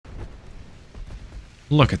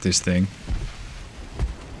Look at this thing.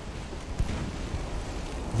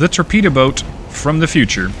 The torpedo boat from the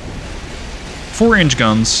future. 4-inch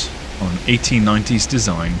guns on an 1890s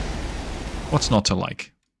design. What's not to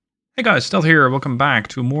like? Hey guys, Stealth here. Welcome back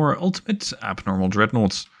to more Ultimate Admiral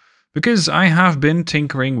Dreadnoughts. Because I have been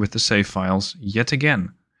tinkering with the save files yet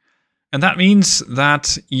again. And that means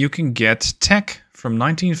that you can get tech from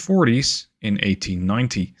 1940s in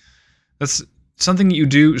 1890. That's something that you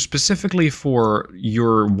do specifically for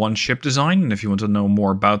your one ship design. And if you want to know more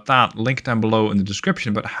about that, link down below in the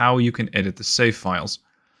description about how you can edit the save files.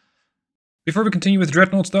 Before we continue with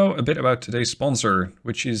Dreadnoughts though, a bit about today's sponsor,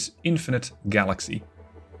 which is Infinite Galaxy.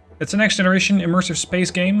 It's a next generation immersive space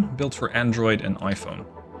game built for Android and iPhone.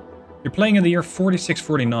 You're playing in the year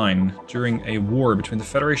 4649 during a war between the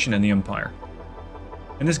Federation and the Empire.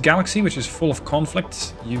 In this galaxy, which is full of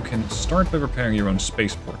conflict, you can start by preparing your own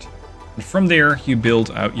spaceport. And from there, you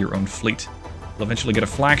build out your own fleet. You'll eventually get a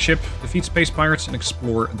flagship, defeat space pirates, and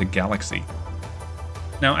explore the galaxy.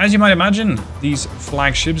 Now, as you might imagine, these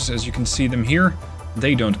flagships, as you can see them here,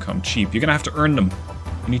 they don't come cheap. You're gonna have to earn them.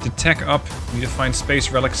 You need to tech up, you need to find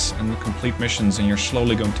space relics and complete missions, and you're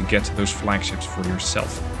slowly going to get those flagships for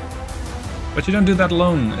yourself. But you don't do that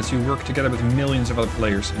alone, as you work together with millions of other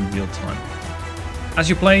players in real time. As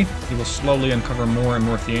you play, you will slowly uncover more and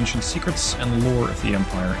more of the ancient secrets and lore of the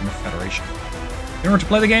Empire and the Federation. In order to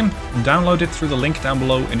play the game, download it through the link down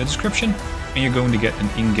below in the description, and you're going to get an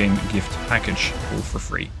in-game gift package, all for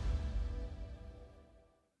free.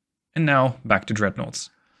 And now, back to Dreadnoughts.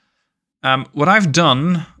 What I've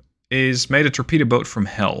done is made a torpedo boat from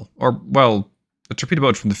hell, or, well, a torpedo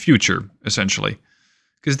boat from the future, essentially.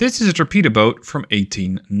 Because this is a torpedo boat from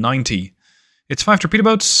 1890. It's 5 torpedo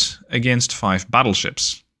boats against 5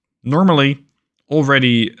 battleships. Normally,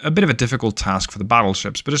 already a bit of a difficult task for the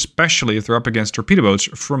battleships, but especially if they're up against torpedo boats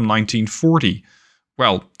from 1940.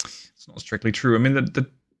 Well, it's not strictly true. I mean, the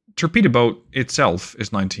torpedo boat itself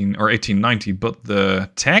is 1890, but the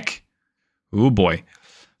tech? Oh boy.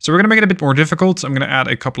 So we're going to make it a bit more difficult. I'm going to add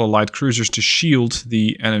a couple of light cruisers to shield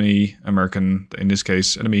the enemy American, in this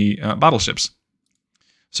case, enemy battleships.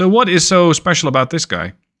 So what is so special about this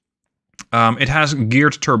guy? It has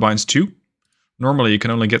geared turbines too. Normally you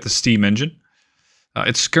can only get the steam engine.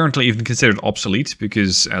 It's currently even considered obsolete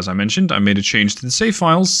because, as I mentioned, I made a change to the save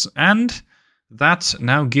files, and that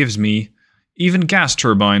now gives me even gas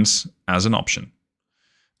turbines as an option.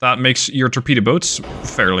 That makes your torpedo boats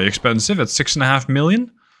fairly expensive at 6.5 million,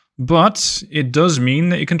 but it does mean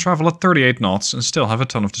that you can travel at 38 knots and still have a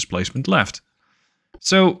ton of displacement left.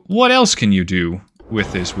 So what else can you do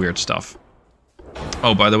with this weird stuff?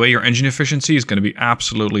 Oh, by the way, your engine efficiency is going to be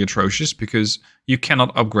absolutely atrocious because you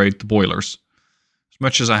cannot upgrade the boilers. As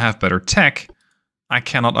much as I have better tech, I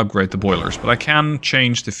cannot upgrade the boilers, but I can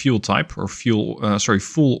change the fuel type, or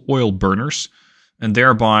full oil burners, and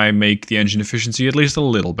thereby make the engine efficiency at least a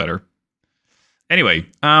little better. Anyway,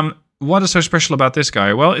 what is so special about this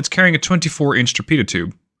guy? Well, it's carrying a 24-inch torpedo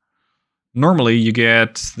tube. Normally, you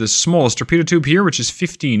get the smallest torpedo tube here, which is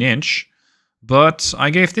 15-inch. But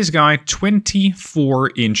I gave this guy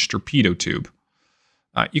 24-inch torpedo tube.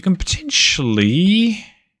 You can potentially... Can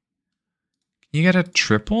you get a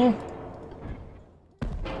triple?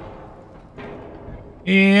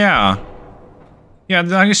 Yeah. Yeah,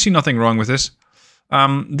 I see nothing wrong with this.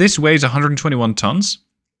 This weighs 121 tons.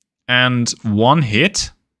 And one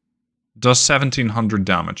hit does 1700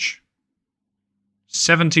 damage.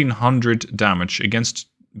 1700 damage against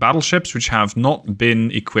battleships which have not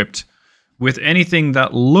been equipped with anything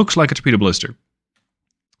that looks like a torpedo blister.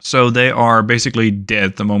 So they are basically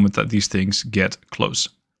dead the moment that these things get close.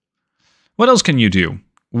 What else can you do?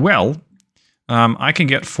 Well, I can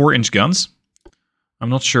get 4-inch guns. I'm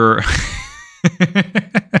not sure.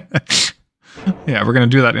 Yeah, we're going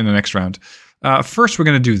to do that in the next round. First, we're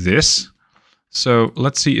going to do this. So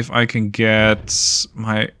let's see if I can get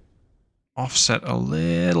my offset a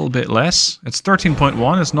little bit less. It's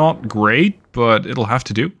 13.1. It's not great, but it'll have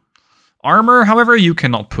to do. Armor, however, you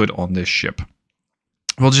cannot put on this ship.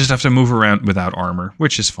 We'll just have to move around without armor,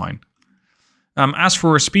 which is fine. As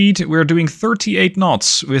for speed, we're doing 38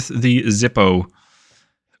 knots with the Zippo.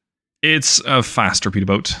 It's a fast torpedo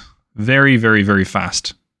boat. Very, very, very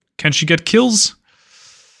fast. Can she get kills?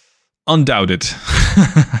 Undoubted.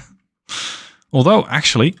 Although,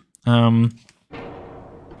 actually, for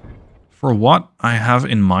what I have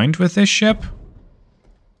in mind with this ship,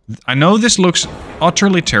 I know this looks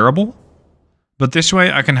utterly terrible. But this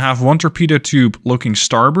way I can have one torpedo tube looking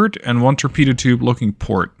starboard and one torpedo tube looking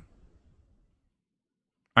port.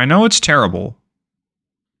 I know it's terrible,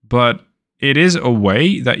 but it is a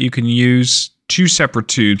way that you can use 2 separate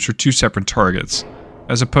tubes for 2 separate targets.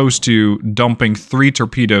 as opposed to dumping 3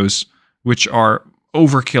 torpedoes, which are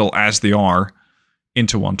overkill as they are,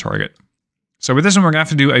 into one target. So with this one, we're going to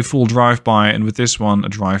have to do a full drive-by, and with this one, a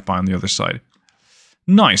drive-by on the other side.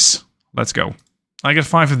 Nice. Let's go. I get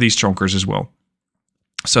 5 of these chonkers as well.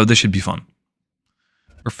 So this should be fun.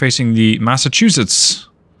 We're facing the Massachusetts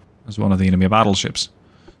as one of the enemy battleships.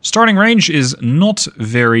 Starting range is not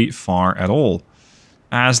very far at all,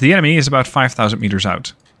 as the enemy is about 5,000 meters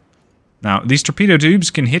out. Now, these torpedo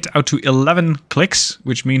tubes can hit out to 11 clicks,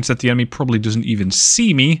 which means that the enemy probably doesn't even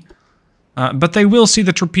see me, but they will see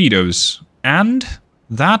the torpedoes, and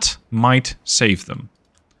that might save them.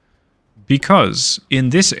 Because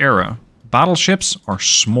in this era, battleships are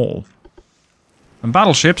small. And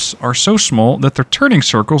battleships are so small that their turning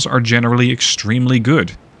circles are generally extremely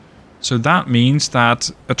good. So that means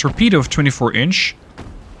that a torpedo of 24 inch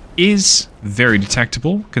is very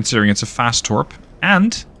detectable, considering it's a fast torp,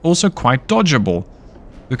 and also quite dodgeable,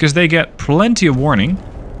 because they get plenty of warning,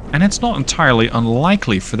 and it's not entirely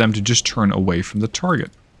unlikely for them to just turn away from the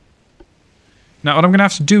target. Now what I'm going to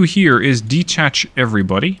have to do here is detach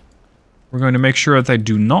everybody. We're going to make sure that they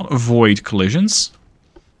do not avoid collisions.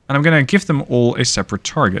 And I'm going to give them all a separate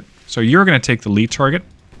target. So you're going to take the lead target.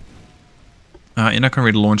 You're not going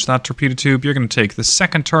to really launch that torpedo tube. You're going to take the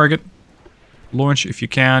second target. Launch if you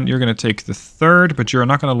can. You're going to take the third, but you're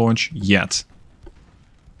not going to launch yet.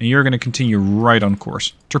 And you're going to continue right on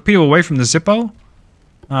course. Torpedo away from the Zippo.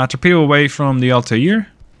 Torpedo away from the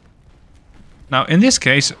Altair. Now in this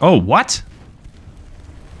case... Oh, what?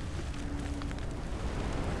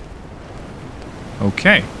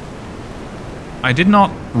 Okay. I did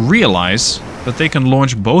not realize that they can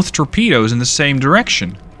launch both torpedoes in the same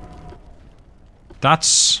direction.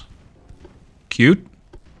 That's cute.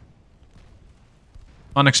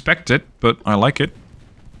 Unexpected, but I like it.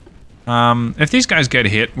 If these guys get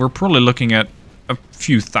hit, we're probably looking at a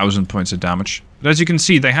few thousand points of damage. But as you can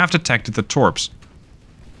see, they have detected the torps.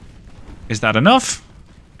 Is that enough?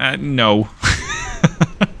 No.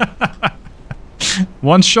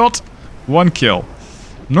 One shot, one kill.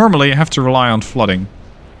 Normally, I have to rely on flooding.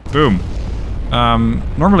 Boom.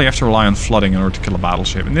 Normally, I have to rely on flooding in order to kill a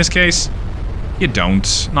battleship. In this case, you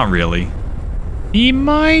don't. Not really. He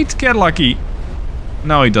might get lucky.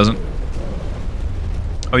 No, he doesn't.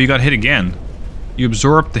 Oh, you got hit again. You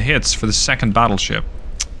absorbed the hits for the second battleship.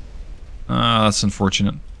 That's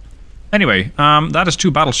unfortunate. Anyway, that is 2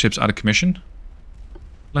 battleships out of commission.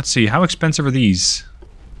 Let's see, how expensive are these?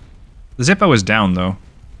 The Zippo is down, though.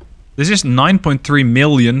 This is 9.3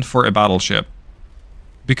 million for a battleship.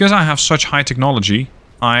 Because I have such high technology,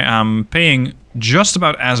 I am paying just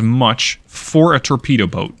about as much for a torpedo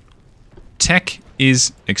boat. Tech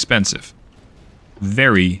is expensive.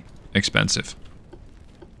 Very expensive.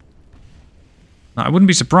 Now, I wouldn't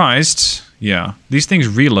be surprised. Yeah, these things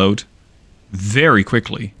reload very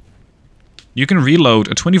quickly. You can reload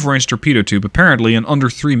a 24-inch torpedo tube apparently in under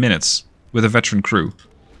 3 minutes with a veteran crew.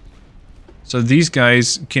 So these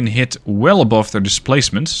guys can hit well above their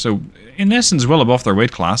displacement, so in essence well above their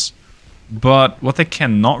weight class. But what they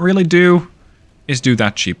cannot really do is do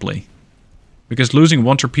that cheaply. Because losing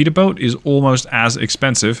one torpedo boat is almost as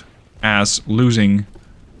expensive as losing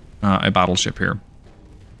a battleship here.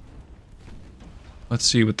 Let's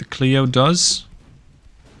see what the Clio does.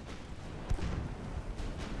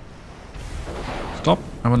 Stop.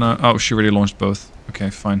 I wanna... Oh, she already launched both. Okay,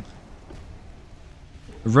 fine.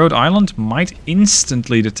 Rhode Island might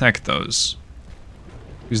instantly detect those.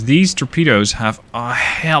 Because these torpedoes have a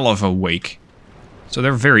hell of a wake. So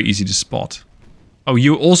they're very easy to spot. Oh,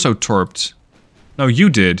 you also torped. No, you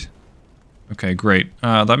did. Okay, great.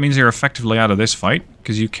 That means you're effectively out of this fight,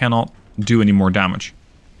 because you cannot do any more damage.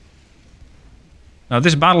 Now,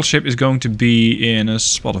 this battleship is going to be in a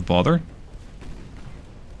spot of bother.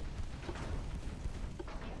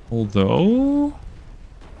 Although...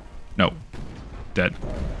 No. Dead.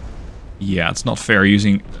 Yeah, it's not fair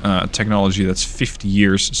using technology that's 50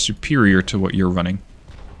 years superior to what you're running.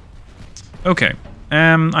 Okay.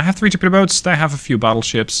 I have 3 torpedo boats. They have a few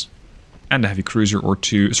battleships. And a heavy cruiser or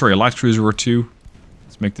 2. Sorry, a light cruiser or 2.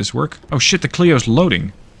 Let's make this work. Oh shit, the Clio's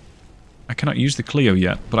loading. I cannot use the Clio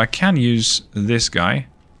yet, but I can use this guy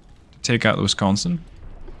to take out the Wisconsin.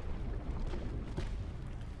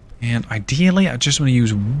 And ideally, I just want to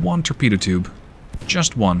use 1 torpedo tube.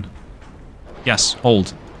 Just 1. Yes,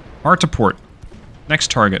 hold. Hard to port. Next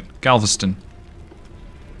target, Galveston.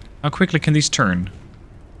 How quickly can these turn?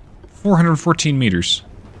 414 meters.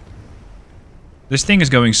 This thing is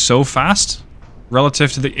going so fast,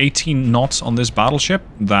 relative to the 18 knots on this battleship,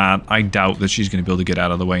 that I doubt that she's going to be able to get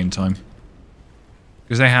out of the way in time.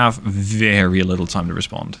 Because they have very little time to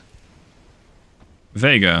respond.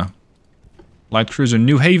 Vega. Light cruiser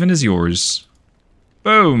New Haven is yours.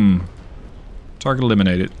 Boom. Target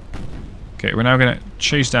eliminated. Okay, we're now going to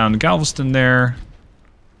chase down Galveston there.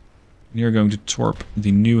 And you're going to torp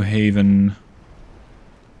the New Haven.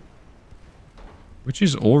 Which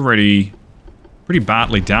is already pretty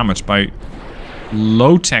badly damaged by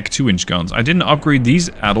low-tech 2-inch guns. I didn't upgrade these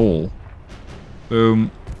at all.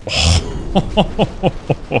 Boom.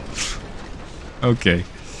 Okay.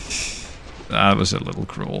 That was a little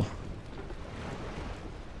cruel.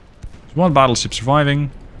 There's one battleship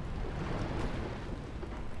surviving.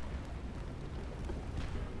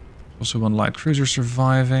 Also one light cruiser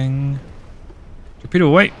surviving. Torpedo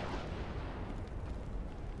away.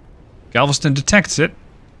 Galveston detects it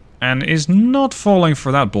and is not falling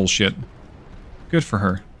for that bullshit. Good for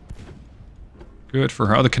her. Good for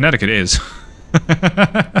her. Oh, the Connecticut is.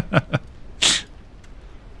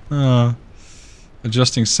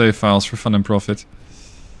 Adjusting save files for fun and profit.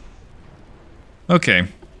 Okay.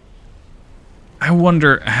 I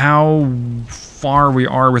wonder how far we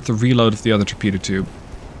are with the reload of the other torpedo tube.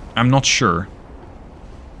 I'm not sure.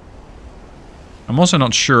 I'm also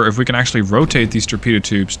not sure if we can actually rotate these torpedo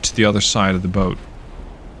tubes to the other side of the boat.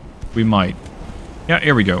 We might. Yeah,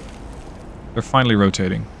 here we go. They're finally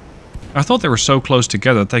rotating. I thought they were so close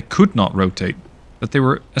together that they could not rotate. That they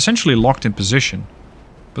were essentially locked in position.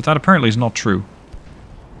 But that apparently is not true.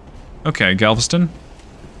 Okay, Galveston.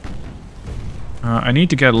 I need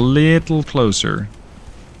to get a little closer.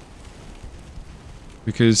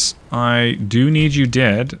 Because I do need you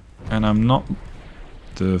dead. And I'm not...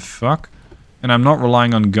 The fuck? And I'm not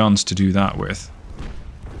relying on guns to do that with.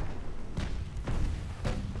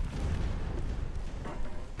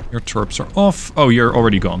 Your torps are off. Oh, you're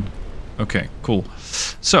already gone. Okay, cool.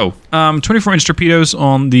 So, 24-inch torpedoes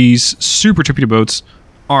on these super torpedo boats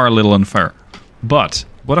are a little unfair. But,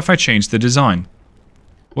 what if I change the design?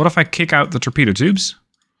 What if I kick out the torpedo tubes?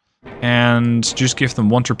 And just give them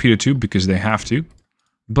one torpedo tube because they have to.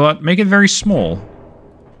 But make it very small.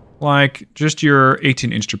 Like, just your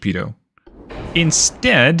 18-inch torpedo.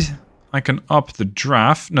 Instead, I can up the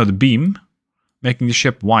draft, no, the beam, making the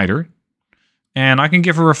ship wider. And I can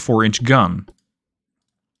give her a 4-inch gun.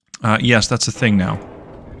 Yes, that's a thing now.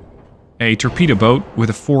 A torpedo boat with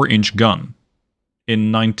a 4-inch gun.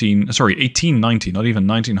 In 1890, not even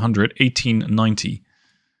 1900, 1890.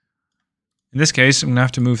 In this case, I'm going to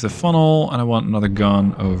have to move the funnel, and I want another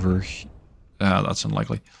gun over here. That's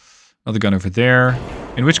unlikely. Another gun over there.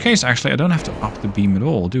 In which case, actually, I don't have to up the beam at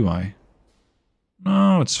all, do I?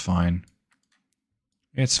 No, it's fine.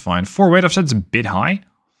 It's fine. 4 weight offset's a bit high.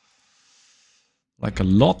 Like a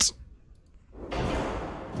lot.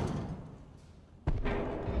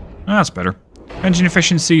 That's better. Engine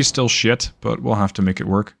efficiency is still shit, but we'll have to make it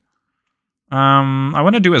work. I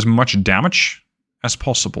want to do as much damage as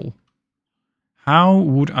possible. How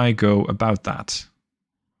would I go about that?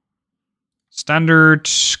 Standard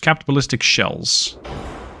capped ballistic shells.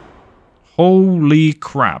 Holy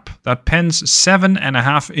crap. That pens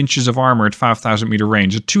 7.5 inches of armor at 5,000 meter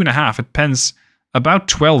range. At 2.5, it pens about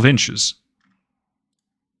 12 inches.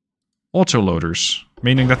 Autoloaders.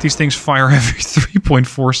 Meaning that these things fire every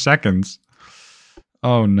 3.4 seconds.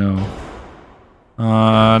 Oh no.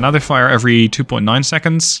 Now they fire every 2.9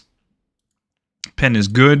 seconds. Pen is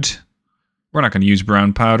good. We're not going to use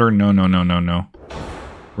brown powder. No, no, no, no, no.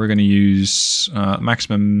 We're going to use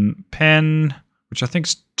maximum pen, which I think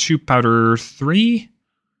is 2 powder 3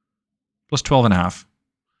 plus 12.5.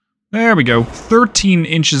 There we go. 13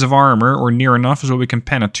 inches of armor, or near enough, is what we can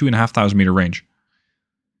pen at 2,500 meter range.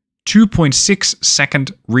 2.6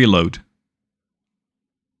 second reload.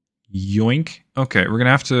 Yoink. Okay, we're going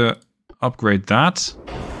to have to upgrade that.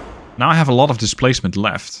 Now I have a lot of displacement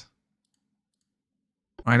left.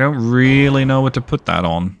 I don't really know what to put that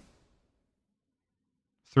on.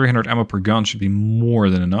 300 ammo per gun should be more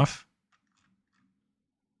than enough.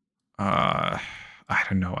 I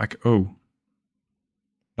don't know. Oh.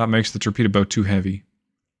 That makes the torpedo boat too heavy.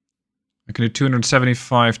 I can do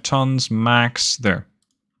 275 tons max. There.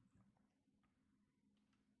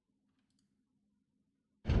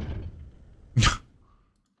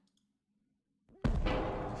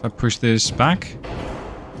 If I push this back.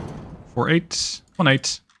 4.8.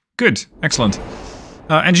 1.8. Good. Excellent.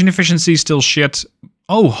 Engine efficiency still shit.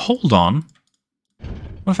 Oh, hold on.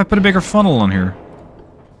 What if I put a bigger funnel on here?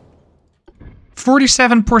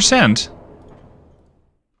 47%.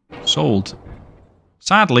 Sold.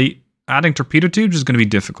 Sadly, adding torpedo tubes is going to be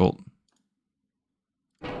difficult.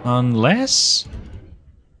 Unless...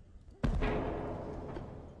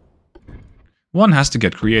 one has to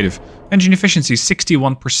get creative. Engine efficiency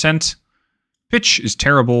 61%. Pitch is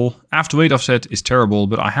terrible, aft weight offset is terrible,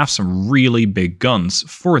 but I have some really big guns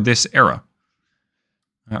for this era.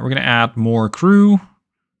 We're going to add more crew,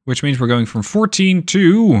 which means we're going from 14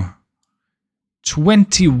 to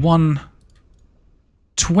 21.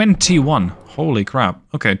 21. Holy crap.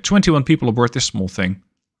 Okay, 21 people aboard this small thing.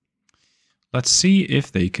 Let's see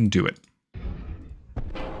if they can do it.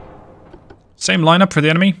 Same lineup for the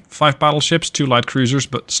enemy. 5 battleships, 2 light cruisers,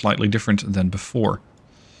 but slightly different than before.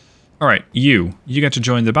 Alright, you get to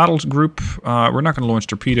join the battle group. We're not going to launch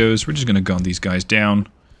torpedoes. We're just going to gun these guys down.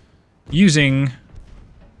 Using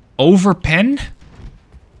overpen?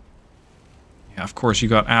 Yeah, of course, you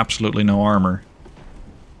got absolutely no armor.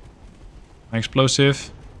 High explosive.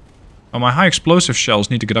 Oh, my high explosive shells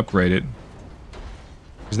need to get upgraded.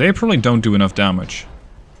 Because they probably don't do enough damage.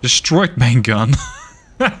 Destroyed main gun.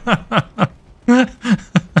 What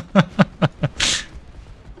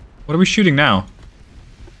are we shooting now?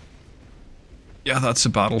 Yeah, that's a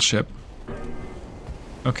battleship.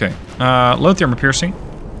 Okay. Load the armor piercing.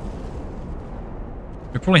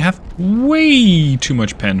 We probably have way too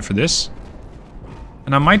much pen for this.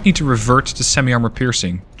 And I might need to revert to semi-armor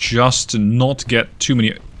piercing. Just to not get too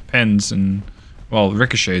many pens and, well,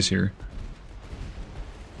 ricochets here.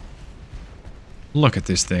 Look at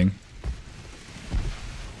this thing.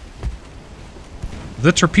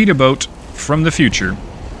 The torpedo boat from the future.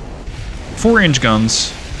 4-inch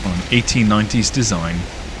guns on 1890s design.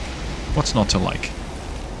 What's not to like?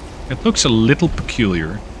 It looks a little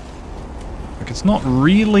peculiar. Like it's not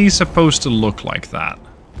really supposed to look like that.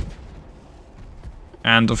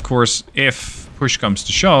 And of course, if push comes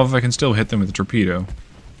to shove, I can still hit them with a torpedo.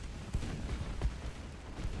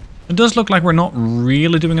 It does look like we're not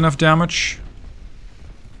really doing enough damage.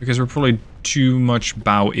 Because we're probably too much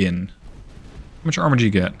bow in. How much armor do you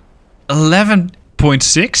get?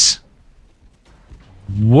 11.6?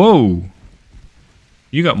 Whoa!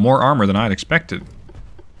 You got more armor than I'd expected.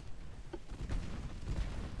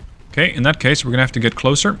 Okay, in that case, we're gonna have to get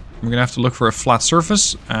closer. We're gonna have to look for a flat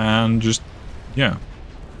surface and just, yeah,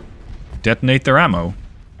 detonate their ammo.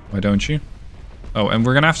 Why don't you? Oh, and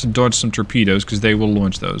we're gonna have to dodge some torpedoes because they will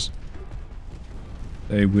launch those.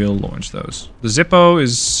 They will launch those. The Zippo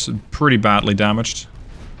is pretty badly damaged.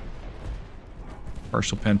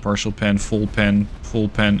 Partial pen, full pen,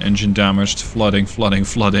 engine damaged, flooding.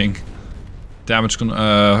 Damaged,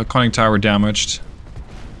 conning tower damaged.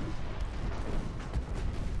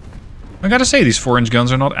 I gotta say, these 4-inch guns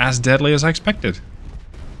are not as deadly as I expected.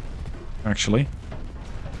 Actually.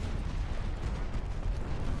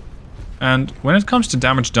 And when it comes to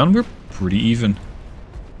damage done, we're pretty even.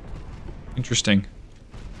 Interesting.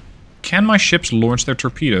 Can my ships launch their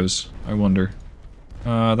torpedoes? I wonder.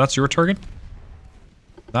 That's your target?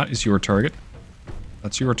 That is your target.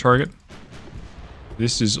 That's your target.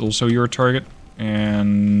 This is also your target.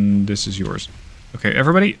 And this is yours. Okay,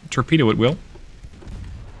 everybody, torpedo at will.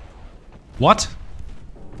 What?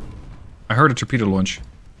 I heard a torpedo launch.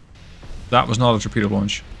 That was not a torpedo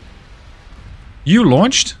launch. You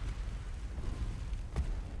launched?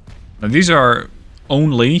 Now these are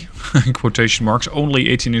only, in quotation marks, only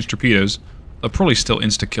 18-inch torpedoes. They'll probably still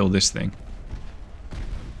insta-kill this thing.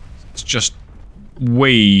 It's just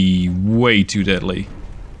way too deadly.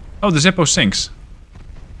 Oh, the Zippo sinks.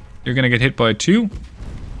 You're gonna get hit by 2?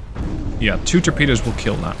 Yeah, 2 torpedoes will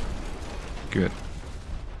kill that. Good.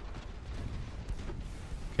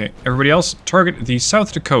 Okay, everybody else, target the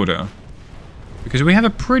South Dakota. Because we have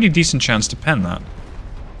a pretty decent chance to pen that.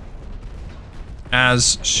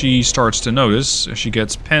 As she starts to notice, she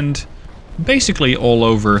gets penned basically all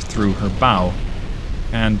over through her bow.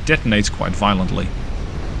 And detonates quite violently.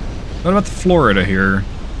 What about the Florida here?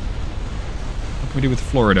 What can we do with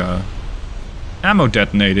Florida? Ammo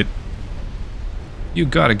detonated. You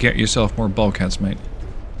gotta get yourself more bulkheads, mate.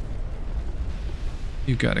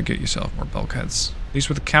 You gotta get yourself more bulkheads. These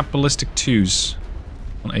were the cap ballistic 2s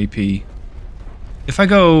on AP. If I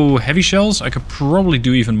go heavy shells, I could probably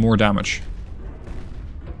do even more damage.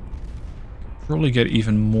 Probably get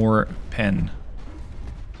even more pen.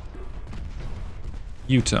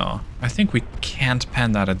 Utah. I think we can't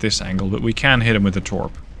pen that at this angle, but we can hit him with a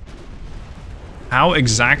torp. How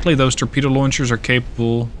exactly those torpedo launchers are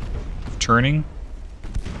capable of turning?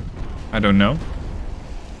 I don't know.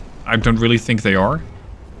 I don't really think they are.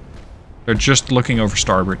 They're just looking over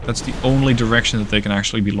starboard. That's the only direction that they can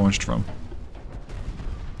actually be launched from.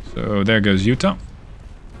 So there goes Utah.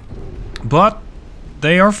 But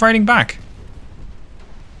they are fighting back.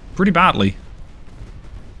 Pretty badly.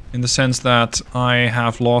 In the sense that I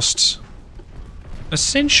have lost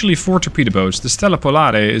essentially 4 torpedo boats. The Stella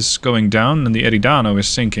Polare is going down and the Eridano is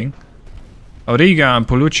sinking. Auriga and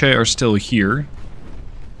Poluche are still here.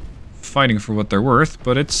 Fighting for what they're worth,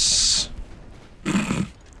 but it's...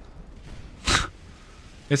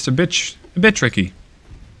 it's a bit tricky.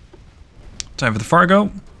 Time for the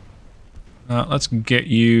Fargo. Let's get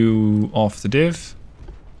you off the div.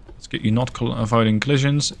 Let's get you not avoiding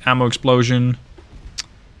collisions. Ammo explosion.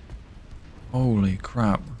 Holy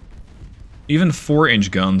crap. Even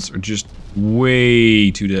 4-inch guns are just way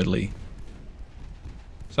too deadly.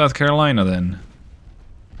 South Carolina then.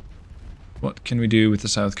 What can we do with the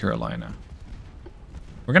South Carolina?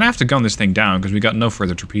 We're gonna have to gun this thing down because we got no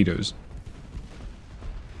further torpedoes.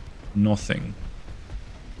 Nothing.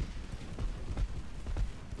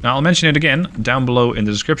 Now I'll mention it again, down below in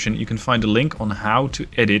the description you can find a link on how to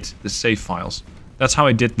edit the save files. That's how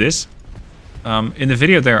I did this. In the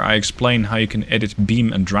video there I explain how you can edit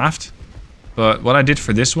beam and draft. But what I did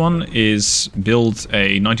for this one is build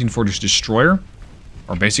a 1940s destroyer,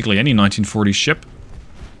 or basically any 1940s ship.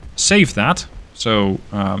 Save that, so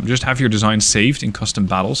just have your design saved in custom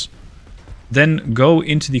battles. Then go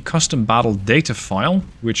into the custom battle data file,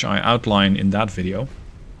 which I outline in that video.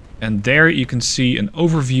 And there you can see an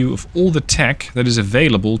overview of all the tech that is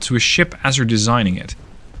available to a ship as you're designing it.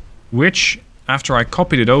 Which, after I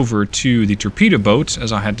copied it over to the torpedo boat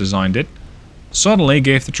as I had designed it, suddenly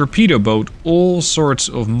gave the torpedo boat all sorts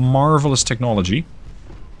of marvelous technology.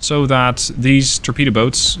 So that these torpedo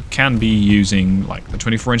boats can be using like the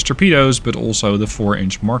 24-inch torpedoes, but also the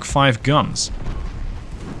 4-inch Mark V guns.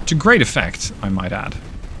 To great effect, I might add.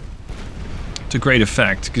 To great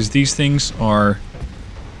effect, because these things are...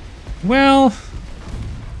 well,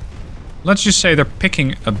 let's just say they're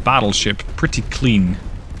picking a battleship pretty clean.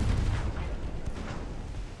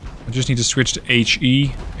 I just need to switch to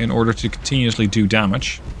HE in order to continuously do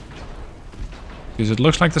damage. Because it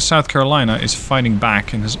looks like the South Carolina is fighting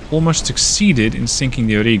back and has almost succeeded in sinking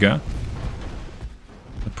the Auriga.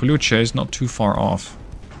 The Poluche is not too far off.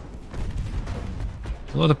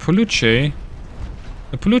 Although the Poluche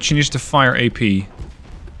needs to fire AP.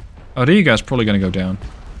 Auriga is probably going to go down.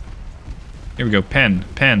 Here we go. Pen,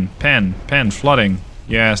 flooding.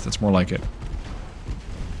 Yes, that's more like it.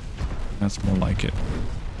 That's more like it.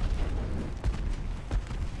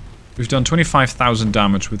 We've done 25,000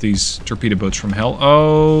 damage with these torpedo boats from hell.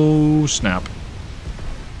 Oh, snap.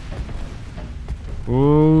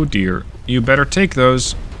 Oh, dear. You better take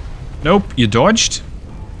those. Nope, you dodged?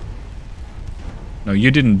 No,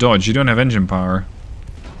 you didn't dodge. You don't have engine power.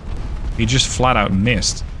 You just flat out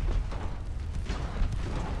missed.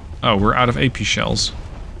 Oh, we're out of AP shells.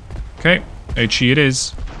 Okay, HE it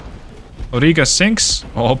is. Auriga sinks.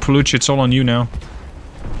 Oh, Poluche, it's all on you now.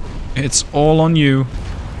 It's all on you.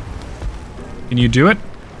 Can you do it?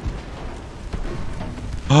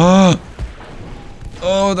 Oh,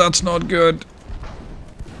 that's not good.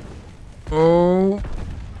 Oh,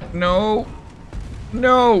 no.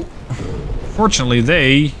 No. Fortunately,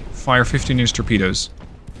 they fire 15-inch torpedoes.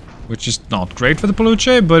 Which is not great for the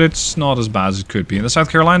Poluche, but it's not as bad as it could be. And the South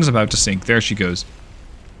Carolina's about to sink. There she goes.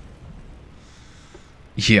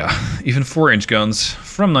 Yeah, even 4-inch guns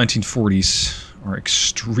from 1940s are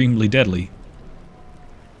extremely deadly.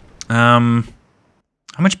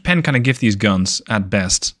 How much pen can I give these guns at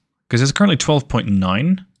best? Because it's currently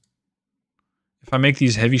 12.9. If I make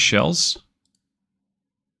these heavy shells,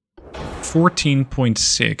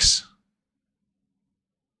 14.6.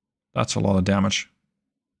 That's a lot of damage.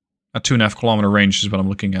 At 2.5 kilometer range is what I'm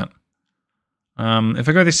looking at. If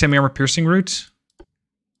I go the semi-armor piercing route,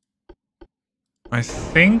 I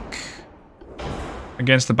think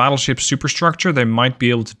against the battleship superstructure, they might be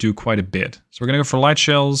able to do quite a bit. So we're going to go for light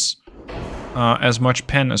shells, as much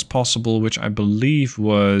pen as possible, which I believe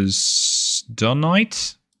was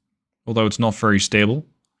Dunite, although it's not very stable.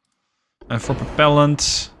 And for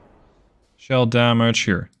propellant, shell damage,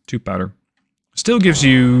 here, 2 powder. Still gives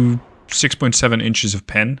you 6.7 inches of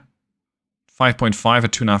pen. 5.5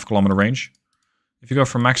 at 2.5 kilometer range. If you go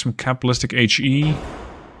for maximum capitalistic HE,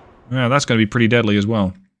 yeah, that's going to be pretty deadly as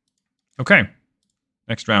well. Okay,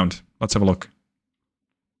 next round. Let's have a look.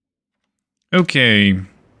 Okay,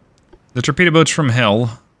 the torpedo boats from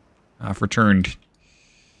hell have returned.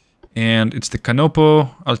 And it's the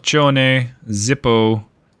Canopo, Alcione, Zippo,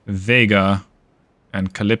 Vega,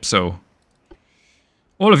 and Calypso.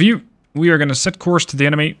 All of you, we are going to set course to the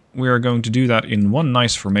enemy. We are going to do that in one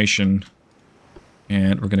nice formation.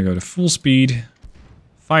 And we're going to go to full speed,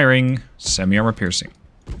 firing, semi-armor piercing.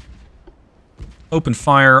 Open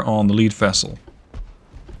fire on the lead vessel,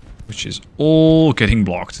 which is all getting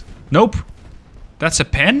blocked. Nope. That's a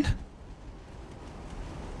pen?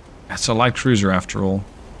 That's a light cruiser after all.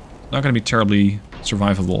 Not going to be terribly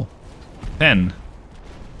survivable. Pen.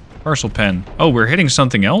 Parcel pen. Oh, we're hitting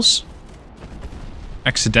something else?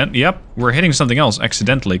 Yep, we're hitting something else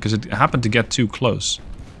accidentally because it happened to get too close.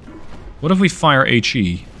 What if we fire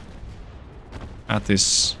HE at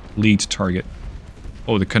this lead target?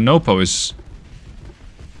 Oh, the Canopo is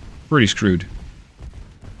pretty screwed.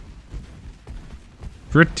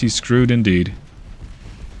 Pretty screwed indeed.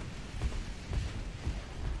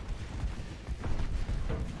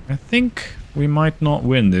 I think we might not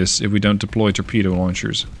win this if we don't deploy torpedo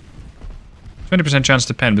launchers. 20% chance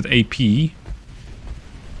to pen with AP.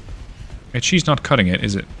 HE's not cutting it,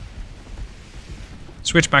 is it?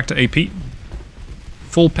 Switch back to AP.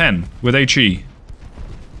 Full pen with HE.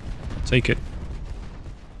 I'll take it.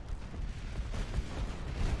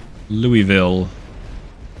 Louisville.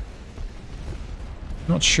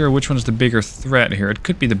 Not sure which one's the bigger threat here. It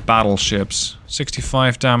could be the battleships.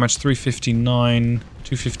 65 damage, 359,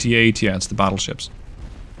 258. Yeah, it's the battleships.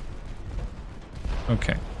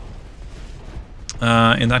 Okay.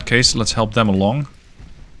 In that case, let's help them along.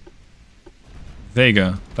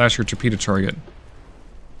 Vega, that's your torpedo target.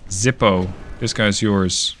 Zippo, this guy's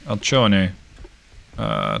yours. Alcione,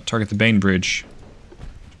 target the Bainbridge.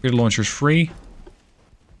 Torpedo launchers free.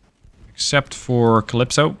 Except for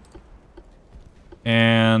Calypso.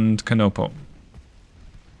 And Canopo.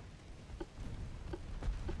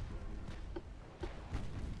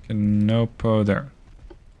 Canopo, there.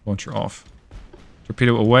 Launcher off.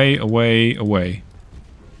 Torpedo away, away, away.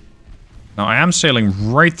 Now I am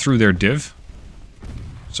sailing right through their div.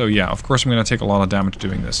 So yeah, of course I'm going to take a lot of damage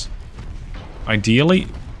doing this. Ideally,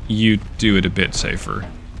 you do it a bit safer.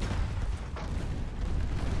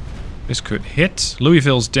 This could hit.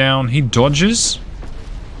 Louisville's down. He dodges.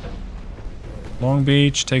 Long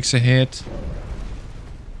Beach takes a hit.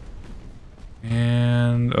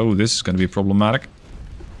 And... oh, this is going to be problematic.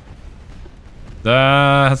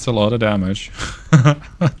 That's a lot of damage.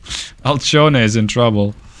 Alcione is in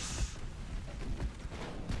trouble.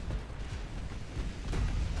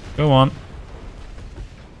 Go on.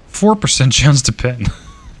 4% chance to pin.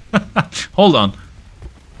 Hold on.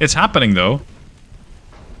 It's happening though.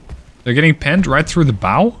 They're getting penned right through the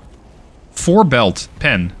bow? 4 belt,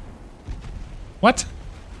 pen. What?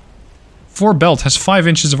 4 belt has 5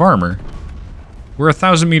 inches of armor. We're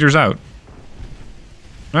 1,000 meters out.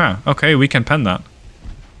 Ah, okay, we can pen that.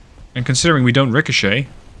 And considering we don't ricochet,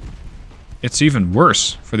 it's even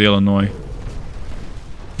worse for the Illinois.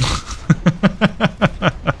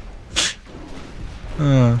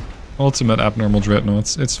 Ultimate Abnormal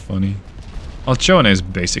Dreadnoughts, it's funny. Alcione is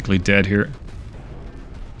basically dead here.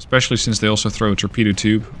 Especially since they also throw a torpedo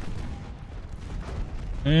tube.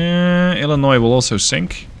 Illinois will also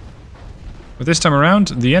sink. But this time around,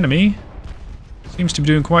 the enemy seems to be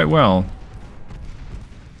doing quite well.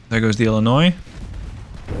 There goes the Illinois.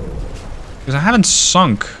 Because I haven't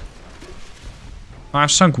sunk.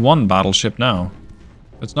 I've sunk 1 battleship now.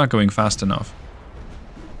 It's not going fast enough.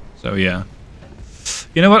 So yeah.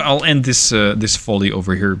 You know what? I'll end this this folly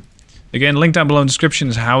over here. Again, link down below in the description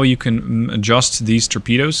is how you can adjust these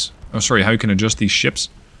torpedoes. Oh, sorry, how you can adjust these ships.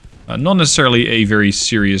 Not necessarily a very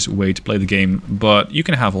serious way to play the game, but you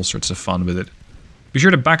can have all sorts of fun with it. Be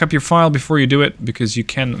sure to back up your file before you do it, because you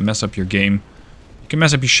can mess up your game. You can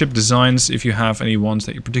mess up your ship designs if you have any ones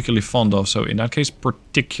that you're particularly fond of, so in that case,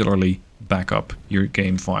 particularly back up your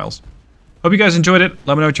game files. Hope you guys enjoyed it.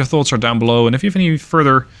 Let me know what your thoughts are down below, and if you have any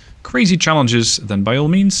further crazy challenges, then by all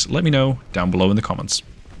means, let me know down below in the comments.